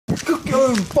Cook your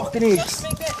own fucking eggs.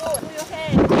 Make that door with your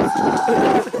hand.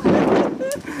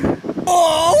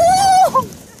 Oh!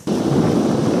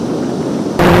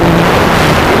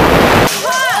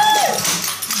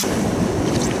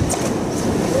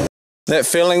 That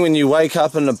feeling when you wake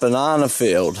up in a banana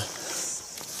field.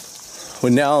 We're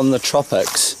now in the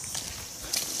tropics.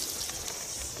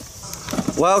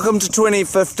 Welcome to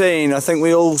 2015. I think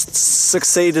we all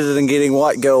succeeded in getting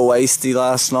white girl wasty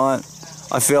last night.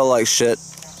 I feel like shit.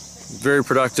 Very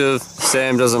productive.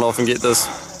 Sam doesn't often get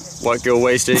this white girl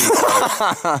wasty.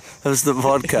 It was the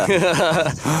vodka.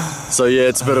 So yeah,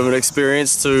 it's a bit of an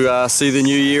experience to see the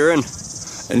new year in.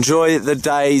 Enjoy the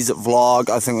day's vlog.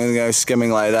 I think we're gonna go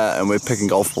skimming later, and we're picking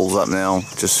golf balls up now,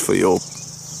 just for your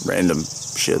random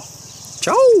shit.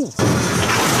 Ciao!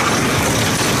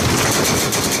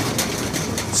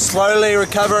 Slowly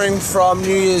recovering from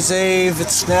New Year's Eve.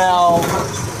 It's now,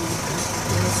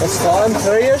 what's time?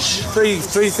 3-ish?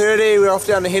 3:30. We're off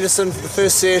down to Henderson for the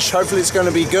first sesh. Hopefully it's going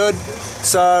to be good.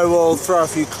 So we'll throw a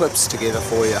few clips together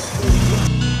for you.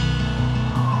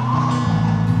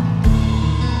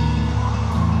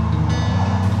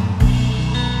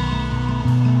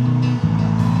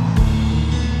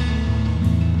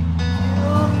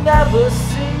 You'll never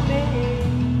see me.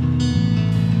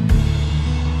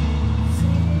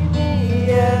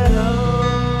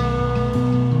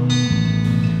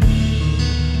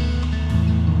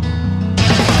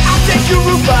 I'll take your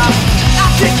roof off,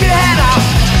 I'll take your head off,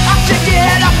 I'll take your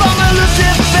head off on the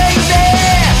lucid, baby.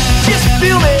 Just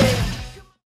feel me.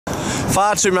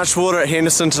 Far too much water at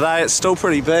Henderson today. It's still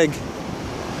pretty big.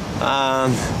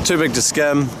 Too big to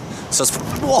skim. So it's,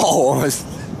 whoa, almost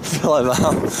fell over.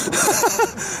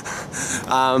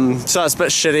 So it's a bit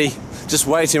shitty. Just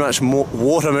way too much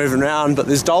water moving around, but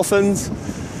there's dolphins.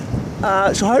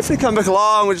 So hopefully come back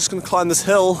along. We're just going to climb this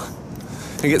hill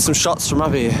and get some shots from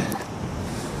up here.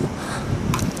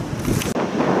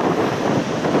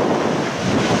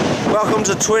 Welcome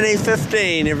to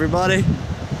 2015, everybody.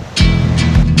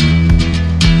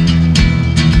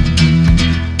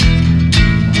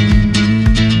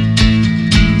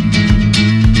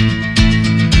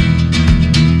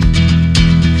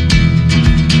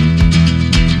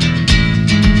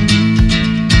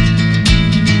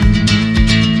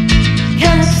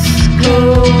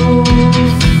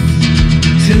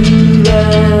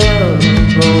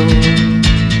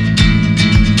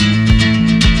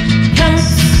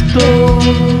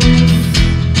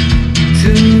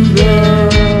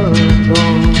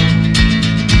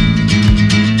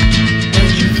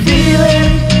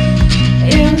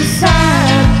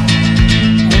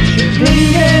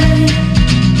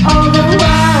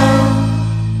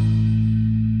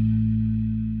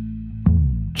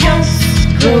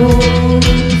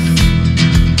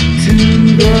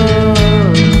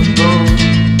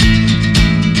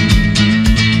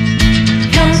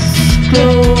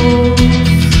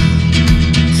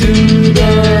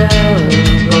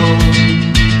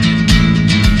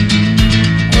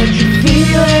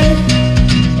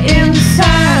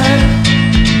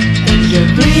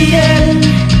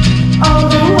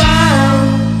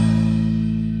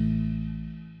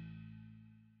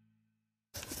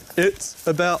 It's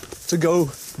about to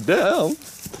go down.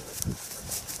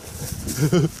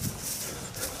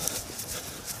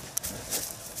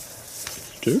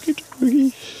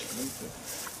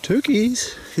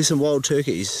 Turkeys. Here's some wild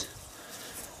turkeys.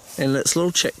 And it's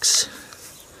little chicks.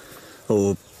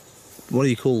 Or what do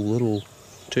you call little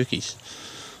turkeys?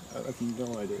 I have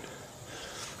no idea.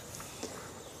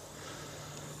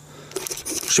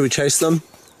 Should we chase them?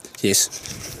 Yes.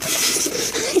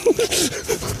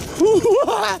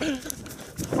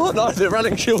 Oh no, they're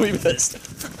running, she'll be pissed.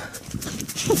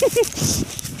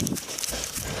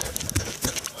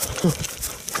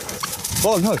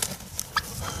 Oh no.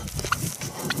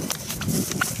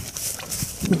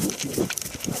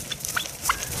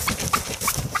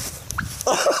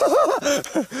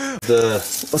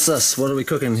 What's this? What are we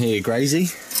cooking here?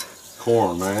 Grazy?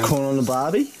 Corn, man. Corn on the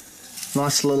barbie.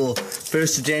 Nice little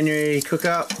 1st of January cook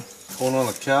up. Corn on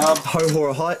the cob.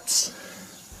 Hohora Heights.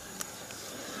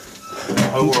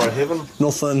 Hohora Heaven.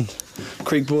 Northland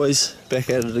Creek boys back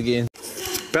at it again.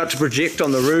 About to project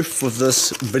on the roof with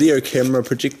this video camera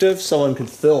projector. If someone could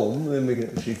film, then we can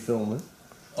actually film it.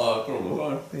 Oh, put on the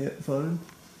phone. Yeah, phone.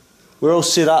 We're all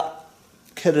set up,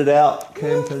 kitted out,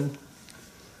 camping.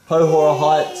 Hohora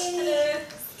Heights. Hello.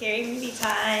 Scary movie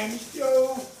time.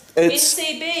 Yo. It's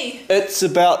NCB. It's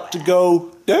about to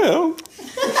go down.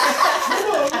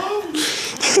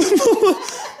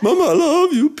 Mama, I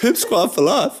love you. Pimp Squad for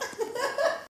life.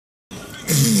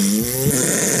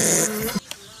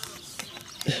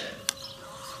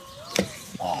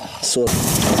 Sort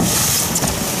of.